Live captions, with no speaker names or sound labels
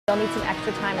You'll need some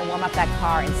extra time to warm up that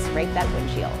car and scrape that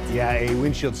windshield. Yeah, a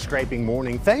windshield scraping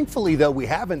morning. Thankfully, though, we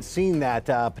haven't seen that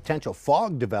potential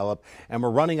fog develop, and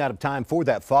we're running out of time for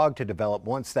that fog to develop.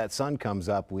 Once that sun comes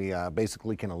up, we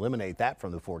basically can eliminate that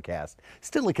from the forecast.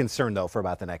 Still a concern, though, for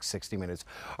about the next 60 minutes.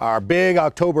 Our big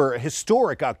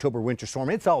historic October winter storm,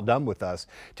 it's all done with us.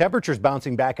 Temperatures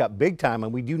bouncing back up big time,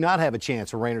 and we do not have a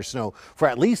chance for rain or snow for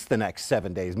at least the next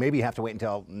 7 days. Maybe you have to wait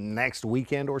until next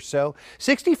weekend or so.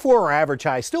 64 our average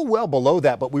high, still well below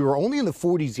that, but we were only in the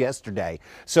 40s yesterday.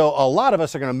 So a lot of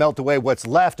us are going to melt away what's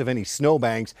left of any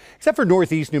snowbanks, except for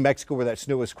northeast New Mexico where that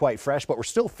snow is quite fresh, but we're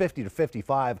still 50 to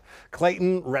 55.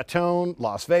 Clayton, Raton,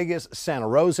 Las Vegas, Santa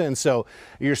Rosa, and so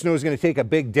your snow is going to take a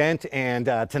big dent, and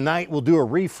tonight we'll do a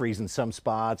refreeze in some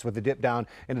spots with a dip down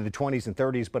into the 20s and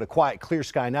 30s, but a quiet clear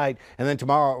sky night, and then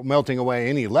tomorrow melting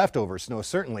away any leftover snow,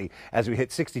 certainly as we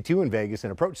hit 62 in Vegas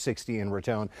and approach 60 in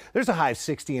Raton. There's a high of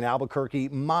 60 in Albuquerque.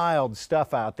 Mild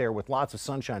stuff out there with lots of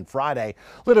sunshine Friday.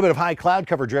 A little bit of high cloud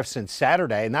cover drift since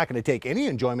Saturday. Not going to take any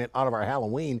enjoyment out of our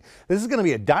Halloween. This is going to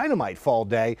be a dynamite fall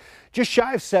day. Just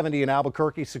shy of 70 in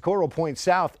Albuquerque. Socorro Point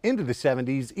south into the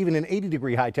 70s. Even an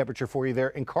 80-degree high temperature for you there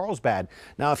in Carlsbad.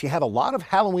 Now, if you have a lot of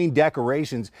Halloween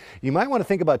decorations, you might want to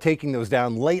think about taking those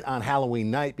down late on Halloween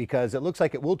night, because it looks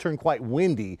like it will turn quite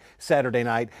windy Saturday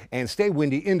night and stay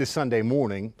windy into Sunday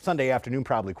morning. Sunday afternoon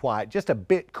probably quiet, just a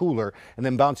bit cooler, and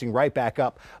then bouncing right back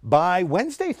up. By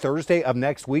Wednesday, Thursday of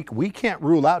next week, we can't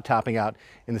rule out topping out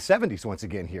in the 70s once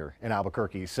again here in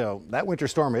Albuquerque. So that winter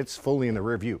storm, it's fully in the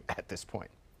rear view at this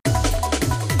point.